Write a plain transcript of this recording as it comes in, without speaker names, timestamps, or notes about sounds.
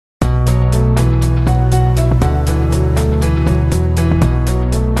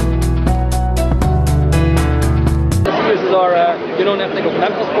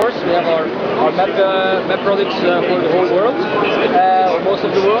products for the whole world, or most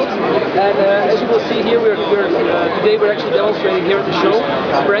of the world. And as you will see here, today we're actually demonstrating here at the show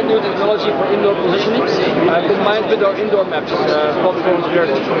brand new technology for indoor positioning, combined with our indoor maps platforms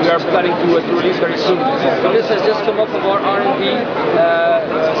we are planning to release very soon. So this has just come up from our R&D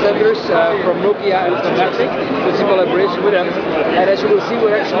centers from Nokia and from Navteq. It's a collaboration with them. And as you will see,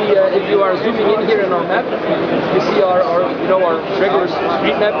 we're actually, if you are zooming in here on our map, you see our regular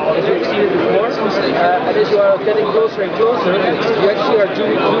street map as you've seen it before. And as you are getting closer and closer, you actually are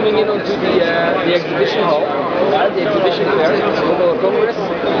zooming in onto the exhibition hall, the exhibition fair, the Mobile Congress.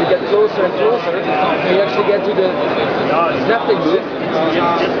 You get closer and closer, and you actually get to the Navteq booth.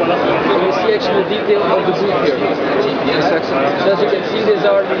 So you see actually the detail of the booth here. So as you can see, these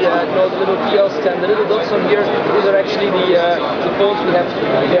are the little kiosks, and the little dots on here, these are actually the phones we have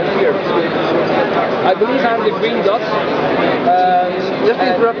here. I believe I'm the green dot. Just to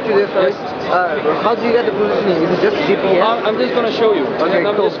interrupt you there, sorry. How do you get the positioning? Is it just GPS? I'm just going to show you. Okay, and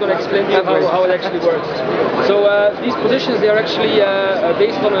I'm just going to explain to you how it actually works. So these positions, they are actually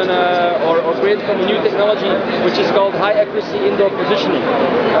based on or created from a new technology which is called high accuracy indoor positioning.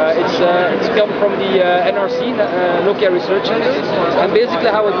 It's come from the NRC, Nokia Research Center, and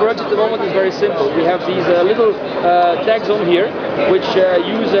basically how it works at the moment is very simple. We have these little tags on here which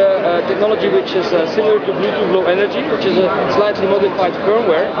use technology which is similar to Bluetooth Low Energy, which is a slightly modified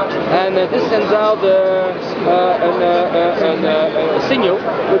firmware, and this sends out a signal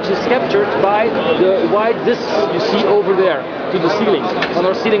which is captured by the white discs you see over there to the ceiling, on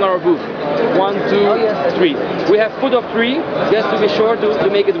our ceiling, our booth. 1, 2, 3. We have put up 3 just to be sure to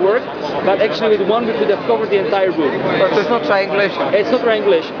make it work, but actually with 1 we could have covered the entire booth. So it's not triangulation? It's not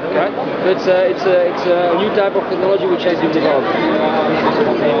triangulation, right? It's a new type of technology which has been developed.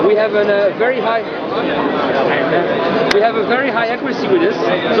 We have a very high accuracy with this.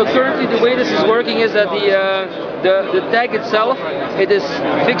 So currently the way this is working is that the tag itself, it is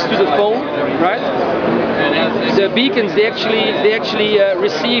fixed to the phone, right? The beacons, they actually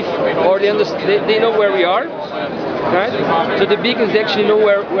receive, or they know where we are, right? So the beacons, they actually know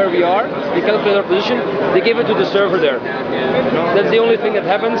where we are. They calculate our position. They give it to the server there. That's the only thing that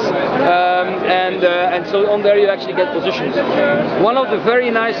happens, and so on there you actually get positions. One of the very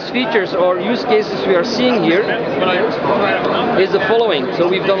nice features or use cases we are seeing here is the following. So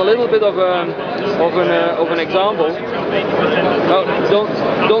we've done a little bit of an example. Now,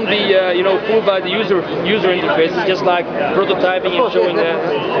 don't be fooled by the user interface. It's just like prototyping and showing.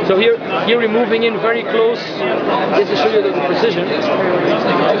 So here we're moving in very close. Just to show you the precision.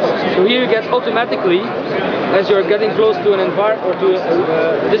 So here you get automatically, as you're getting close to an environment, or to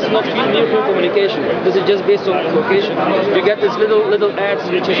this is not near-field communication. This is just based on location. You get this little ads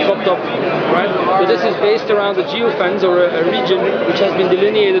which is popped up, right? So this is based around a geofence or a region which has been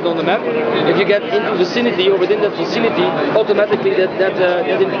delineated on the map. If you get into vicinity or within that vicinity, automatically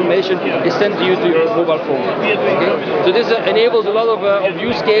that information is sent to you to your mobile phone. Okay? So this enables a lot of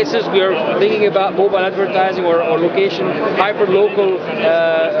use cases. We are thinking about mobile advertising or location, hyper-local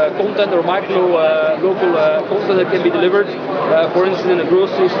content or micro-local content that can be delivered. For instance, in a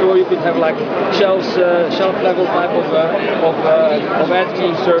grocery store, you could have like shelf-level type of ads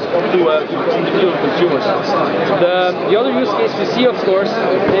being served onto consumers. The other use case we see, of course,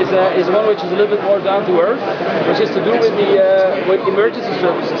 is one which is a little bit more down to earth, which is to do with emergency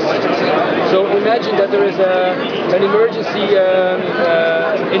services. So imagine that there is an emergency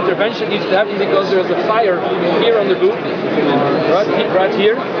intervention needs to happen because there is a fire here on the booth, right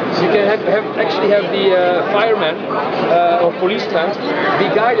here. You can actually have the firemen or policemen be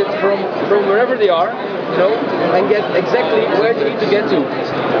guided from wherever they are, and get exactly where they need to get to.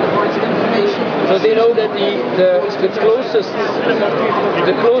 So they know that the closest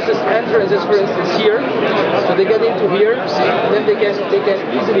entrance is, for instance, here. So they get into here, and then they can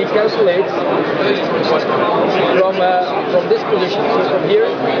easily calculate from this position, so from here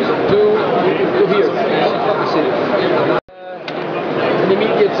to here. An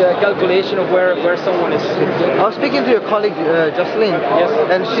immediate calculation of where someone is. I was speaking to your colleague Jocelyn,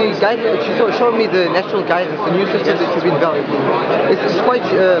 and she showed me the national guidance, the new system that you've been developing. It's quite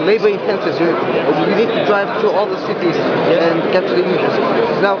labor intensive. You need to drive through all the cities and capture the images.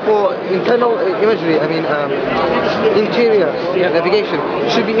 Now for internal imagery, I mean interior navigation,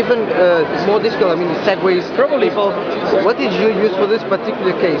 should be even more difficult. I mean segways. Probably. What did you use for this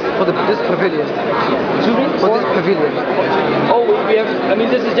particular case, for this pavilion? For this pavilion? Oh, we have I mean,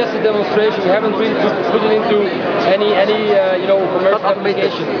 this is just a demonstration. We haven't really put it into any you know, commercial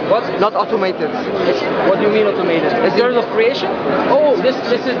application. What? Not automated. What do you mean automated? In terms of creation? Oh, this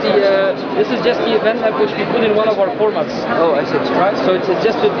is just the event app which we put in one of our formats. Oh, I see. Right. So it's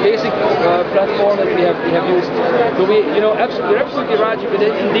just a basic platform that we have used. So we, you know, you're absolutely right. You could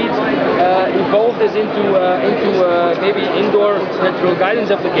indeed evolve this into maybe indoor natural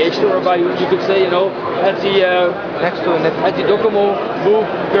guidance application, whereby you could say, you know, at the Docomo, move,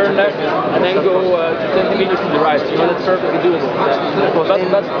 turn left, and then go 20 meters to the right. You know, that's perfectly doable.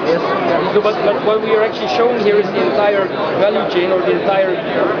 But what we are actually showing here is the entire value chain, or the entire,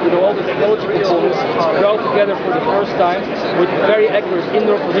 you know, all the technology components brought together for the first time with very accurate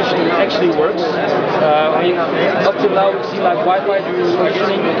indoor positioning. It actually works. I mean, up till now we've seen like Wi-Fi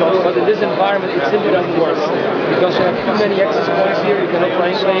positioning, but in this environment it simply doesn't work because you have too many access points here. You cannot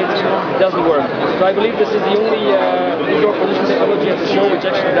triangulate. It doesn't work. So I believe this is the only indoor position technology at the show which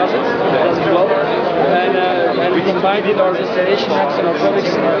actually does it well. And we combined with our destination maps and our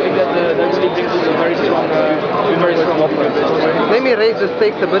products, and I think that really gives us a very strong offer. Let me raise the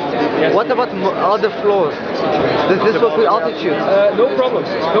stakes a bit. Yes. What about other floors? Does this work with altitude? No problem.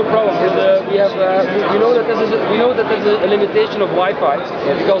 No problem. We know that there's a limitation of Wi-Fi,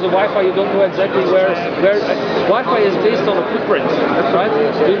 because the Wi-Fi you don't know exactly where Wi-Fi is based on a footprint, right?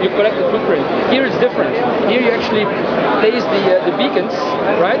 You collect the footprint. Here it's different. Here you actually place the beacons,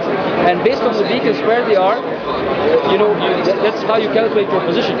 right? And based on the beacons where they are, you know, that's how you calculate your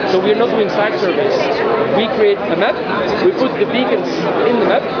position. So we're not doing site surveys. We create a map. We put the beacons in the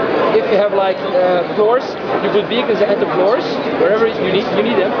map. If you have like floors, you put beacons at the floors wherever you need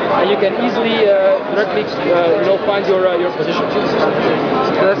them, and you can easily directly you know, find your position.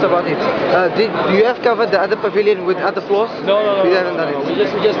 So that's about it. Do you have covered the other pavilion with other floors? No. We haven't done it. We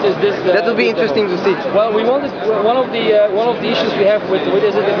just did this. That would be interesting to see. Well, we wanted one of the issues we have with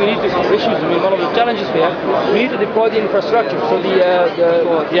is that we need to one of the challenges we have. We need to deploy the infrastructure. So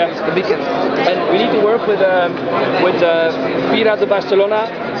the beacons, and we need to work with Fira de Barcelona,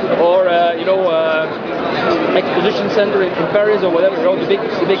 or you know, exposition center in Paris, or whatever, you know, the big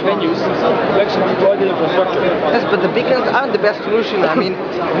venues to actually deploy the infrastructure. Yes, but the beacons aren't the best solution. I mean,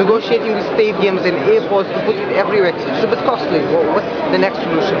 negotiating with stadiums and airports to put it everywhere, it's a bit costly. What's the next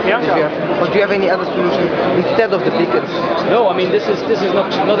solution? Yeah. Or do you have any other solution instead of the beacons? No, I mean this is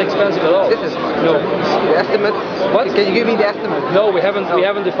not expensive at all. This is no. The estimate. What? Can you give me the estimate? No, we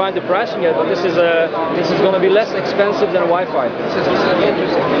haven't defined the pricing yet, but this is going to be less expensive than Wi-Fi.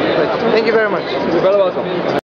 Thank you very much. You're very welcome.